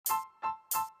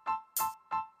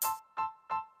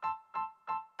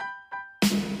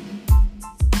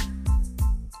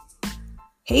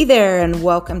Hey there, and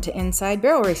welcome to Inside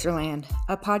Barrel Racer Land,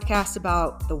 a podcast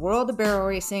about the world of barrel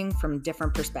racing from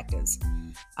different perspectives.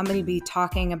 I'm going to be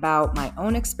talking about my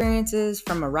own experiences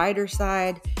from a rider's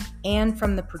side and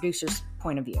from the producer's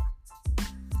point of view.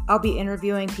 I'll be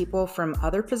interviewing people from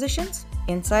other positions,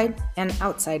 inside and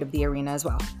outside of the arena as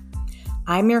well.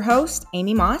 I'm your host,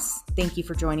 Amy Moss. Thank you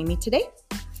for joining me today.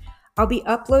 I'll be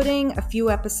uploading a few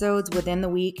episodes within the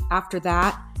week. After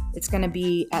that, it's going to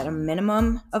be at a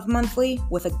minimum of monthly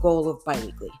with a goal of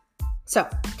biweekly. So,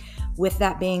 with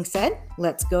that being said,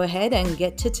 let's go ahead and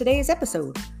get to today's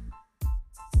episode.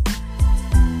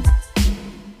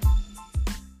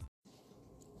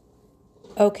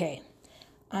 Okay,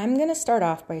 I'm going to start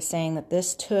off by saying that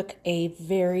this took a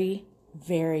very,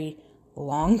 very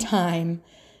long time.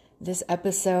 This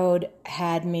episode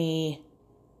had me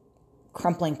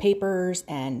crumpling papers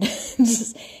and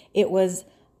it was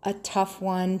a tough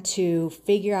one to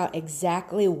figure out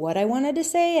exactly what I wanted to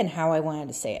say and how I wanted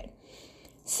to say it.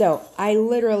 So I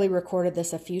literally recorded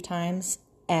this a few times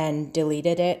and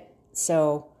deleted it.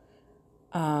 So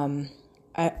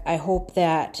I hope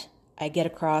that I get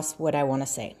across what I want to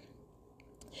say.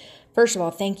 First of all,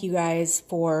 thank you guys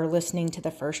for listening to the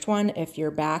first one. If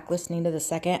you're back listening to the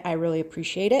second, I really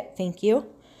appreciate it. Thank you.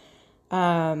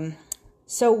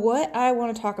 So what I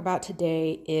want to talk about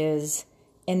today is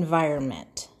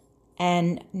environment.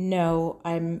 And no,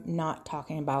 I'm not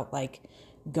talking about like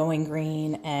going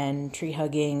green and tree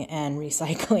hugging and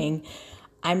recycling.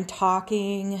 I'm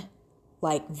talking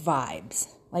like vibes,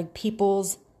 like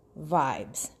people's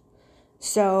vibes.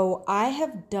 So I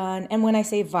have done, and when I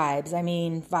say vibes, I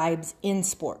mean vibes in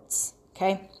sports,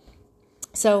 okay?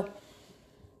 So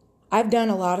I've done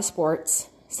a lot of sports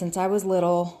since I was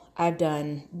little. I've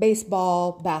done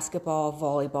baseball, basketball,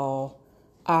 volleyball.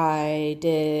 I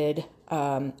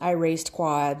raced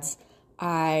quads.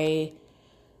 I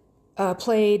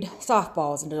played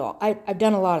softballs and all. I've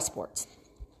done a lot of sports.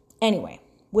 Anyway,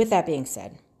 with that being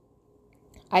said,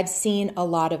 I've seen a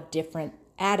lot of different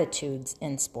attitudes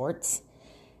in sports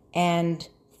and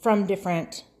from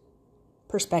different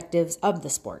perspectives of the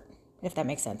sport, if that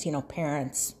makes sense. You know,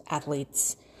 parents,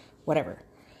 athletes, whatever.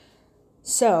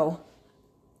 So,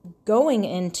 going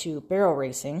into barrel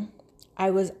racing, I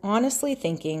was honestly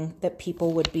thinking that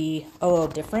people would be a little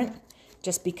different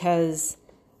just because,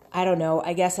 I don't know,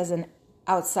 I guess as an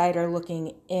outsider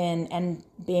looking in and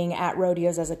being at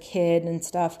rodeos as a kid and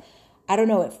stuff, I don't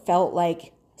know, it felt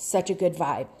like such a good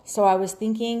vibe. So I was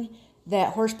thinking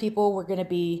that horse people were going to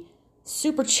be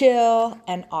super chill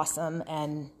and awesome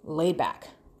and laid back.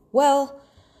 Well,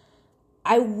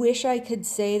 I wish I could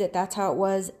say that that's how it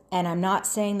was, and I'm not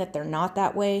saying that they're not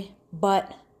that way,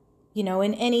 but you know,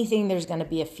 in anything, there's going to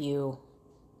be a few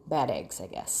bad eggs, I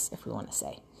guess, if we want to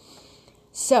say.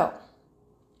 So,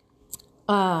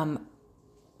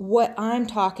 what I'm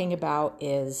talking about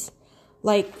is,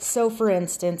 like, so for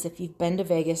instance, if you've been to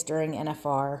Vegas during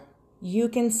NFR, you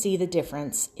can see the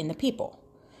difference in the people.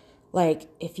 Like,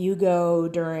 if you go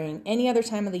during any other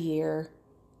time of the year,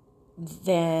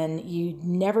 then you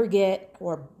never get,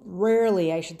 or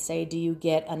rarely, I should say, do you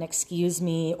get an excuse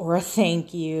me or a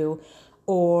thank you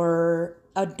or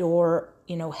a door,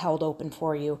 you know, held open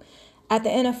for you. At the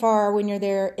NFR, when you're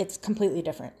there, it's completely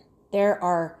different. There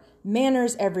are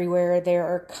manners everywhere. There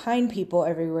are kind people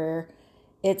everywhere.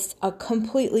 It's a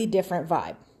completely different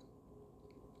vibe.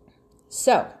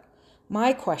 So,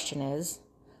 my question is,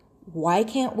 why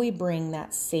can't we bring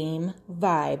that same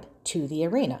vibe to the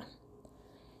arena?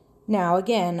 Now,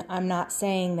 again, I'm not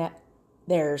saying that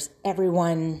there's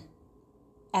everyone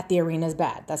at the arena is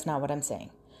bad. That's not what I'm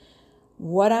saying.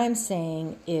 What I'm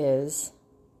saying is,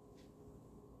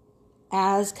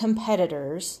 as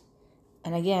competitors,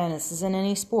 and again, this isn't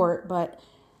any sport, but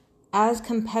as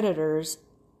competitors,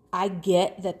 I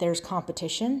get that there's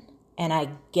competition, and I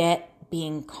get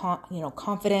being,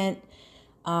 confident.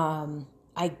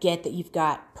 I get that you've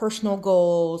got personal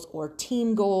goals or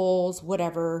team goals,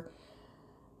 whatever.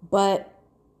 But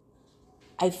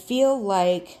I feel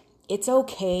like it's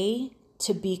okay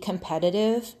to be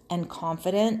competitive and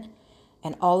confident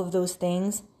and all of those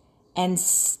things and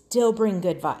still bring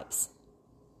good vibes.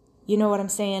 You know what I'm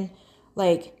saying?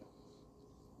 One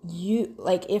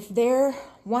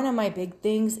of my big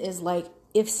things is like,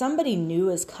 if somebody new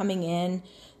is coming in,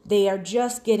 they are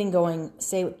just getting going,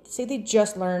 say they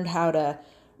just learned how to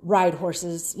ride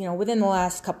horses, you know, within the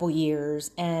last couple years,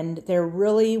 and they're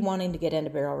really wanting to get into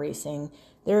barrel racing.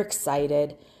 They're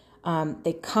excited.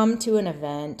 They come to an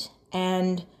event,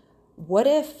 and what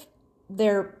if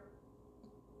they're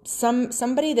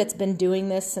somebody that's been doing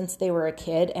this since they were a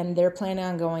kid and they're planning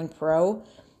on going pro?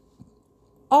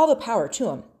 All the power to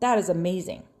them. That is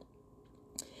amazing.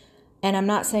 And I'm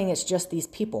not saying it's just these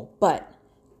people, but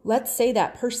let's say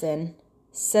that person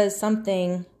says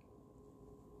something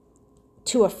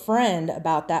to a friend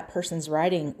about that person's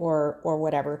writing or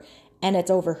whatever, and it's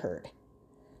overheard.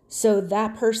 So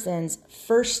that person's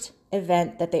first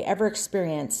event that they ever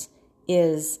experience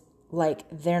is like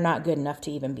they're not good enough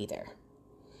to even be there.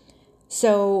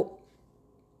 So,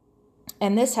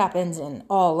 and this happens in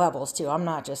all levels too. I'm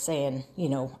not just saying,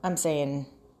 I'm saying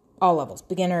all levels,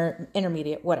 beginner,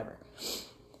 intermediate, whatever.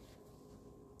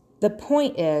 The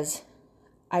point is,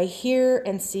 I hear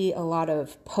and see a lot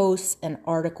of posts and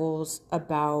articles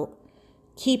about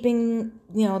keeping,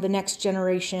 the next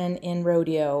generation in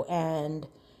rodeo and,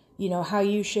 how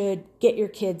you should get your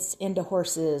kids into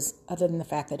horses, other than the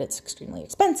fact that it's extremely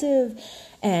expensive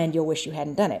and you'll wish you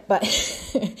hadn't done it.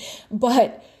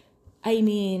 But I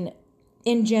mean,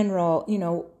 in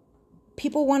general,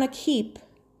 people want to keep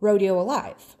rodeo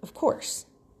alive, of course.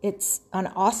 It's an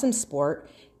awesome sport.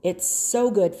 It's so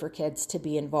good for kids to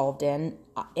be involved in.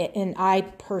 And I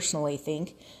personally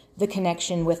think the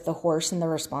connection with the horse and the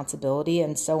responsibility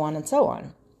and so on and so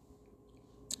on.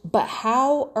 But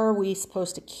how are we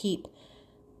supposed to keep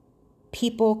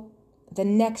people, the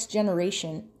next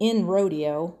generation in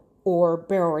rodeo or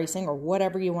barrel racing or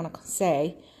whatever you want to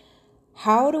say?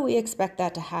 How do we expect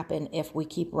that to happen if we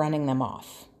keep running them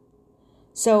off?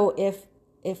 So if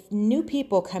new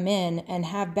people come in and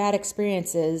have bad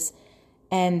experiences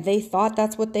and they thought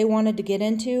that's what they wanted to get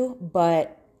into,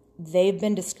 but they've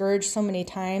been discouraged so many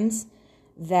times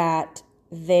that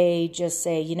they just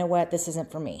say, you know what, this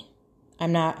isn't for me.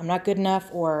 I'm not good enough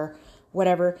or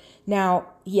whatever. Now,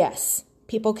 yes,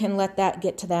 people can let that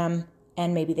get to them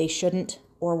and maybe they shouldn't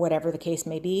or whatever the case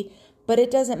may be, but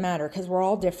it doesn't matter because we're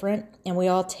all different and we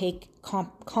all take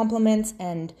compliments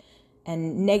and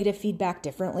negative feedback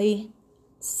differently.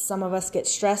 Some of us get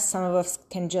stressed. Some of us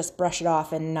can just brush it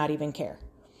off and not even care.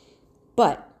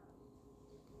 But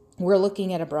we're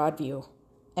looking at a broad view.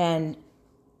 And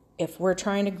if we're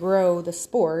trying to grow the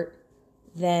sport,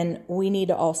 then we need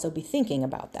to also be thinking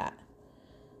about that.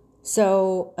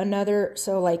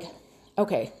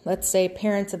 Okay, let's say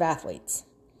parents of athletes.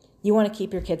 You want to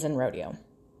keep your kids in rodeo.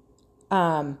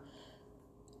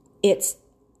 It's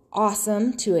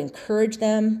awesome to encourage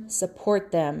them,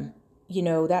 support them.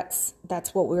 That's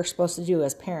what we're supposed to do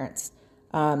as parents.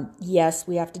 Yes,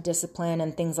 we have to discipline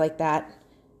and things like that,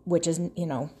 which is,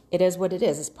 it is what it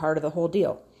is. It's part of the whole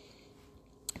deal.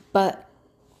 But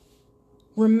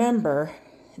remember,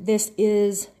 this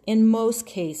is, in most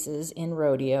cases in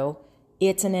rodeo,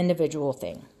 it's an individual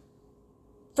thing,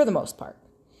 for the most part.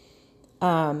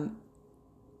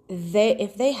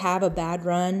 If they have a bad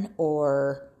run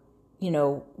or,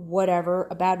 whatever,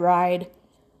 a bad ride,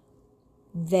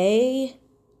 they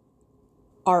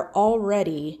are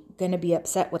already going to be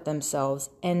upset with themselves.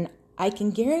 And I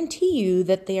can guarantee you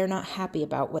that they are not happy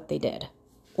about what they did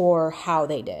or how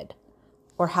they did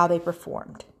or how they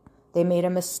performed. They made a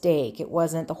mistake. It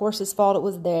wasn't the horse's fault. It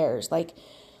was theirs. Like,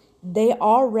 they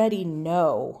already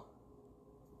know,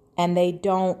 and they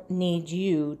don't need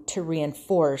you to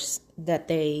reinforce that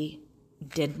they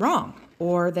did wrong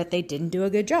or that they didn't do a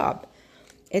good job.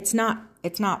 It's not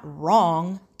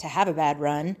wrong to have a bad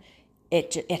run.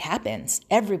 It happens.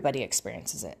 Everybody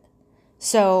experiences it.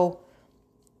 So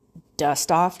dust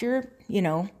off,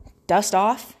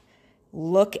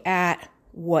 look at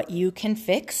what you can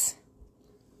fix,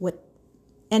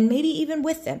 and maybe even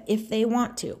with them if they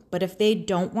want to. But if they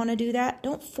don't want to do that,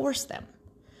 don't force them.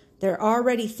 They're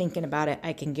already thinking about it,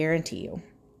 I can guarantee you.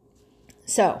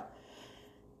 So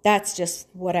that's just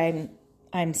what I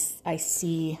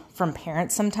see from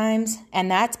parents sometimes.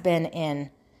 And that's been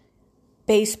in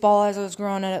baseball as I was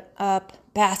growing up,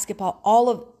 basketball,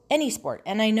 any sport.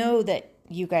 And I know that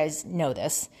you guys know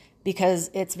this because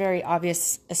it's very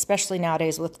obvious, especially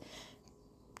nowadays with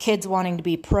kids wanting to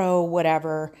be pro,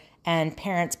 whatever, and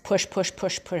parents push,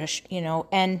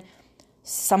 and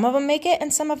some of them make it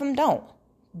and some of them don't.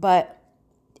 But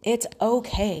it's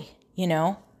okay,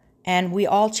 and we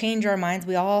all change our minds.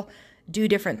 We all do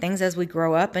different things as we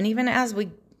grow up. And even as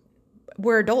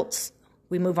we're adults,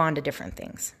 we move on to different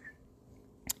things.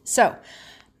 So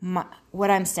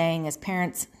what I'm saying is,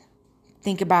 parents,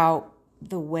 think about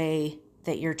the way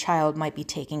that your child might be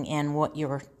taking in what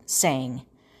you're saying.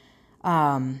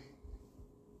 I'm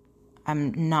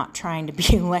not trying to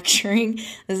be lecturing.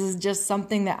 This is just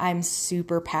something that I'm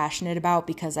super passionate about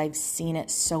because I've seen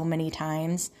it so many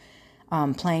times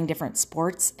playing different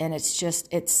sports, and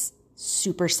it's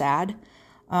super sad.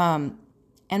 And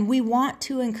we want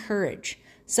to encourage.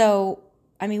 So,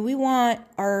 we want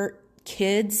our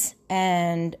kids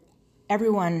and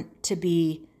everyone to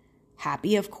be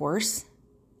happy, of course,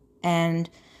 And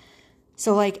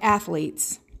so like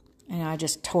athletes, and I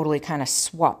just totally kind of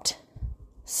swapped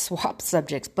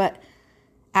subjects, but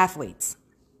athletes,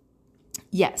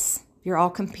 yes, you're all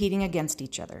competing against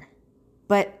each other,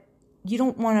 but you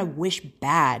don't want to wish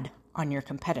bad on your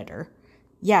competitor.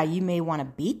 Yeah, you may want to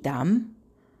beat them,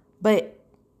 but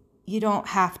you don't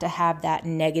have to have that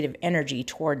negative energy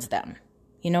towards them.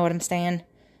 You know what I'm saying?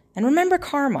 And remember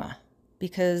karma,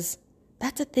 because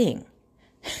that's a thing.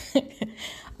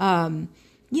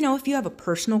 If you have a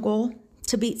personal goal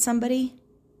to beat somebody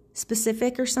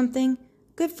specific or something,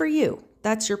 good for you.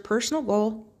 That's your personal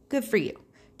goal. Good for you.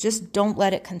 Just don't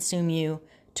let it consume you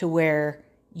to where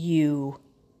you're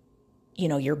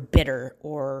bitter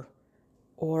or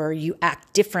you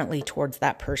act differently towards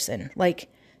that person.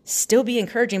 Like, still be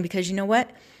encouraging, because you know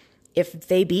what? If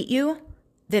they beat you,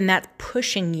 then that's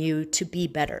pushing you to be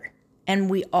better. And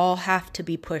we all have to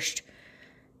be pushed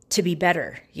to be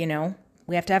better,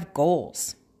 We have to have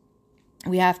goals.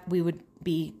 It would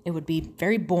be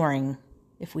very boring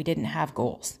if we didn't have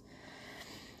goals.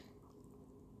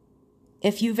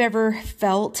 If you've ever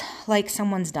felt like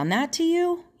someone's done that to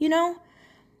you,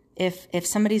 if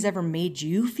somebody's ever made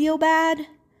you feel bad,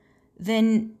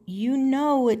 then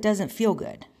it doesn't feel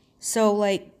good.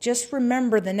 So just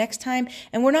remember the next time,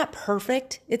 and we're not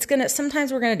perfect.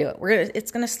 Sometimes we're going to do it.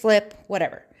 It's going to slip,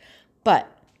 whatever.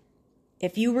 But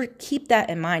if you keep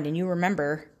that in mind and you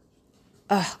remember,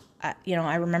 I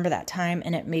remember that time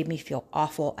and it made me feel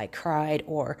awful. I cried,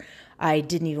 or I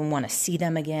didn't even want to see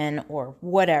them again, or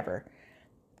whatever.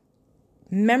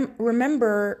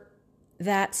 Remember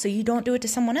that so you don't do it to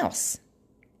someone else.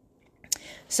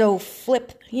 So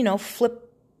flip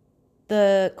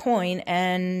the coin,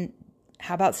 and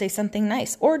how about say something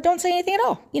nice, or don't say anything at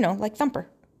all, like Thumper.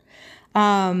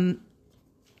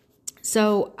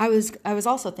 So I was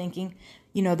also thinking,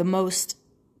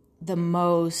 the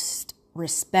most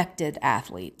respected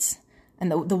athletes,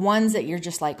 and the ones that you're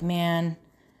just like, man,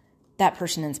 that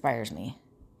person inspires me.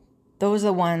 Those are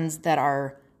the ones that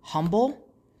are humble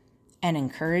and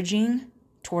encouraging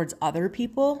towards other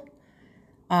people.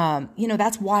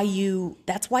 That's why you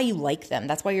like them.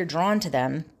 That's why you're drawn to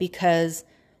them, because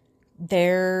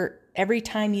every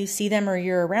time you see them or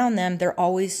you're around them, they're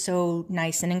always so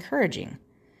nice and encouraging.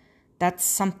 That's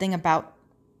something about,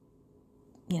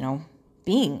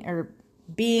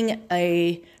 being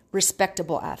a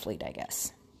respectable athlete, I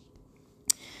guess.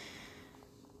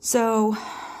 So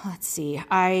let's see.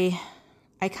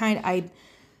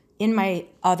 In my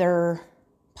other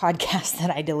podcast that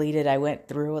I deleted, I went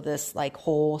through this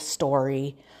whole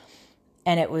story,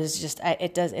 and it was just,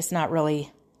 it's not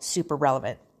really super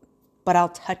relevant, but I'll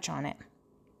touch on it.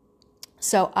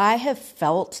 So I have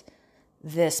felt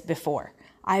this before.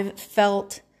 I've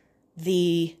felt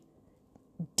the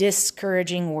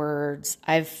discouraging words.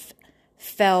 I've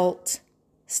felt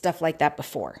stuff like that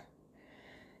before.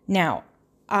 Now,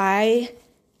 I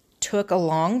took a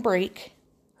long break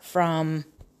from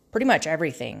pretty much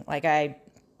everything. I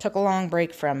took a long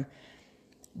break from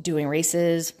doing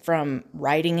races, from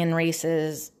riding in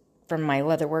races, from my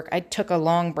leather work. I took a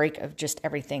long break of just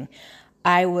everything.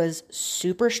 I was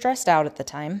super stressed out at the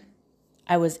time.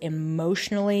 I was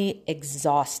emotionally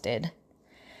exhausted.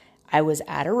 I was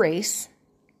at a race,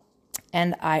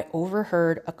 and I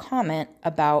overheard a comment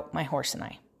about my horse and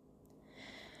I.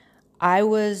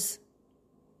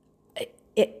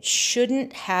 It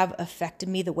shouldn't have affected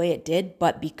me the way it did,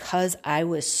 but because I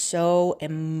was so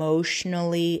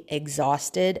emotionally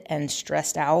exhausted and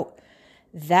stressed out,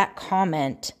 that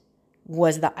comment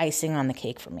was the icing on the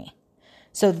cake for me.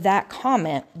 So that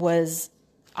comment was,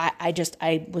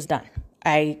 I was done.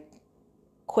 I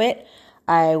quit.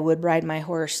 I would ride my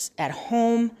horse at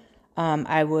home.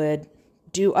 I would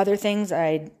do other things.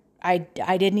 I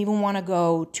didn't even want to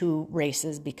go to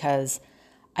races because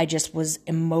I just was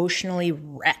emotionally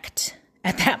wrecked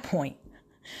at that point.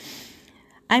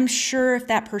 I'm sure if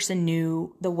that person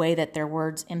knew the way that their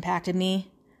words impacted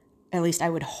me, at least I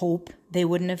would hope they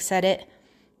wouldn't have said it.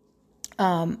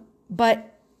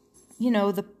 But,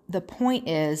 the point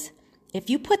is, if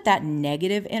you put that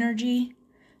negative energy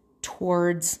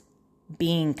towards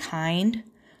being kind,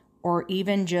 or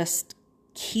even just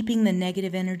keeping the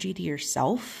negative energy to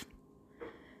yourself,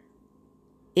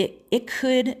 it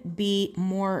could be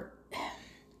more,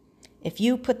 if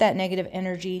you put that negative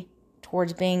energy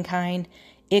towards being kind,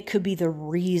 it could be the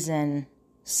reason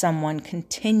someone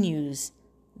continues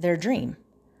their dream,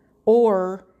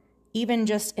 or even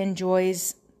just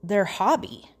enjoys their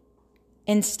hobby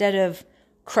instead of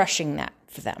crushing that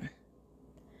for them.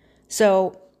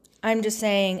 So I'm just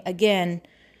saying, again,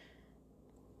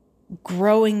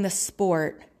 growing the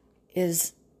sport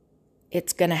is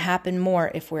it's going to happen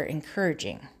more if we're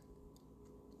encouraging.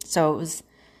 So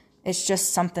it's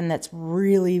just something that's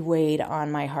really weighed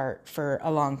on my heart for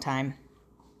a long time.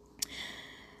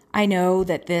 I know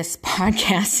that this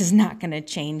podcast is not going to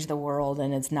change the world,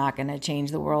 and it's not going to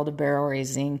change the world of barrel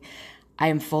raising. I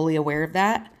am fully aware of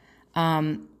that.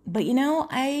 But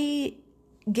I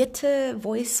get to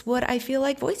voice what I feel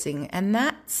like voicing, and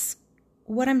that's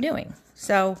what I'm doing.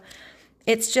 So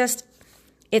it's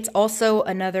also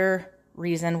another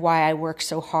reason why I work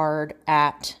so hard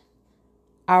at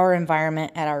our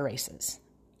environment at our races.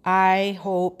 I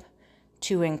hope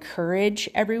to encourage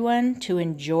everyone to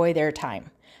enjoy their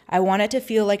time. I want it to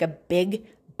feel like a big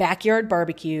backyard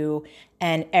barbecue,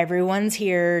 and everyone's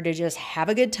here to just have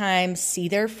a good time, see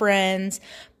their friends,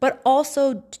 but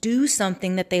also do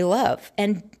something that they love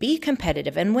and be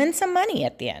competitive and win some money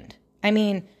at the end. I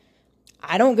mean,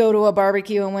 I don't go to a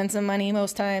barbecue and win some money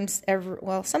most times.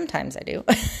 Sometimes I do.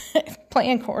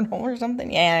 Playing cornhole or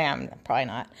something. Yeah, I'm probably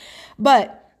not.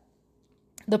 But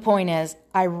the point is,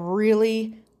 I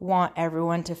really want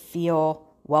everyone to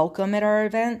feel welcome at our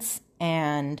events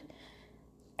and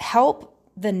help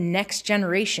the next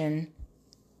generation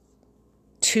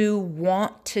to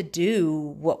want to do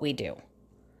what we do.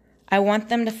 I want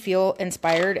them to feel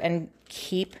inspired and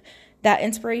keep that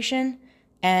inspiration,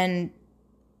 and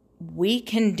we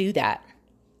can do that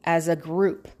as a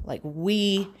group. Like,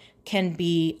 we can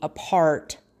be a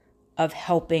part of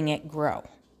helping it grow.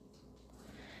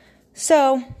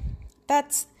 So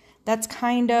that's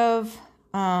kind of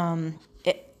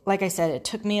it. Like I said, it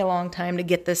took me a long time to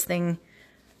get this thing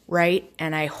right,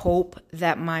 and I hope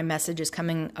that my message is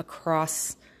coming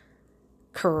across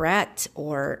correct,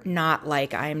 or not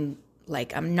like I'm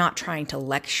not trying to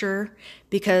lecture,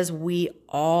 because we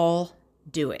all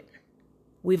do it.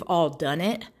 We've all done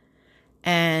it,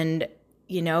 and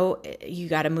you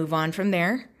got to move on from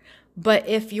there. But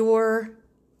if you're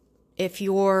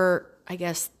I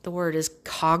guess the word is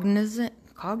cognizant,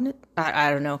 I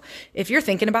don't know. If you're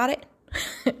thinking about it,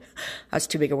 that's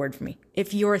too big a word for me.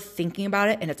 If you're thinking about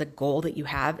it and it's a goal that you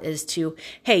have, is to,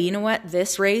 hey, you know what?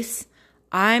 This race,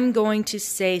 I'm going to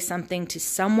say something to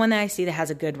someone that I see that has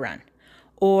a good run.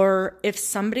 Or if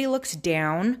somebody looks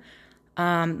down,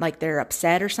 like they're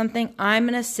upset or something, I'm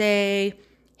going to say,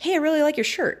 hey, I really like your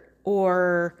shirt.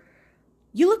 Or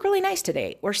you look really nice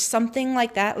today. Or something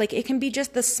like that. Like, it can be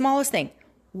just the smallest thing.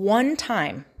 One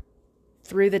time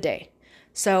through the day.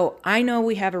 So I know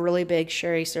we have a really big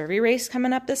Sherry Survey race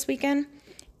coming up this weekend,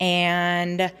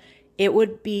 and it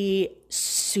would be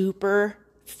super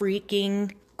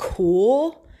freaking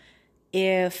cool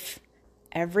if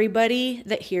everybody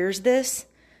that hears this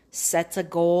sets a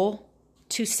goal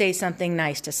to say something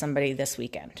nice to somebody this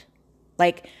weekend.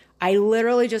 Like, I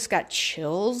literally just got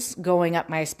chills going up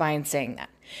my spine saying that.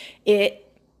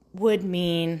 It would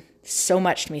mean so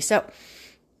much to me. So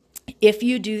if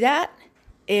you do that,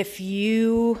 if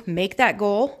you make that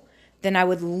goal, then I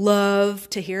would love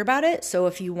to hear about it. So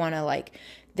if you want to,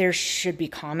 there should be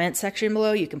comment section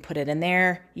below. You can put it in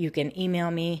there. You can email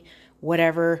me,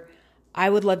 whatever. I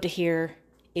would love to hear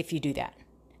if you do that.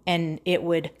 And it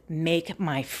would make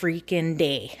my freaking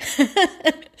day.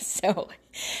 So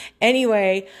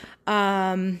anyway,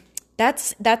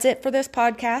 that's it for this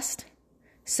podcast.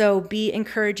 So be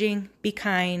encouraging, be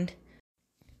kind.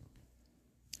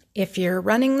 If you're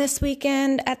running this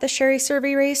weekend at the Sherry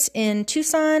Survey race in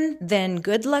Tucson, then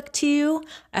good luck to you.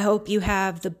 I hope you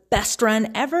have the best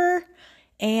run ever.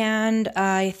 And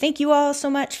I thank you all so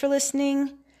much for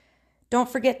listening. Don't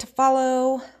forget to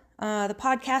follow the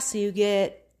podcast so you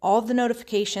get all the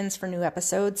notifications for new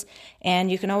episodes. And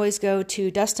you can always go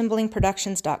to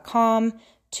dustinblingproductions.com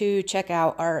to check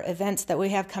out our events that we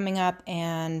have coming up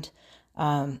and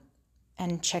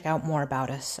check out more about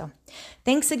us. So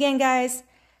thanks again, guys.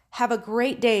 Have a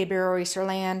great day, Barrel Racer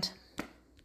Land.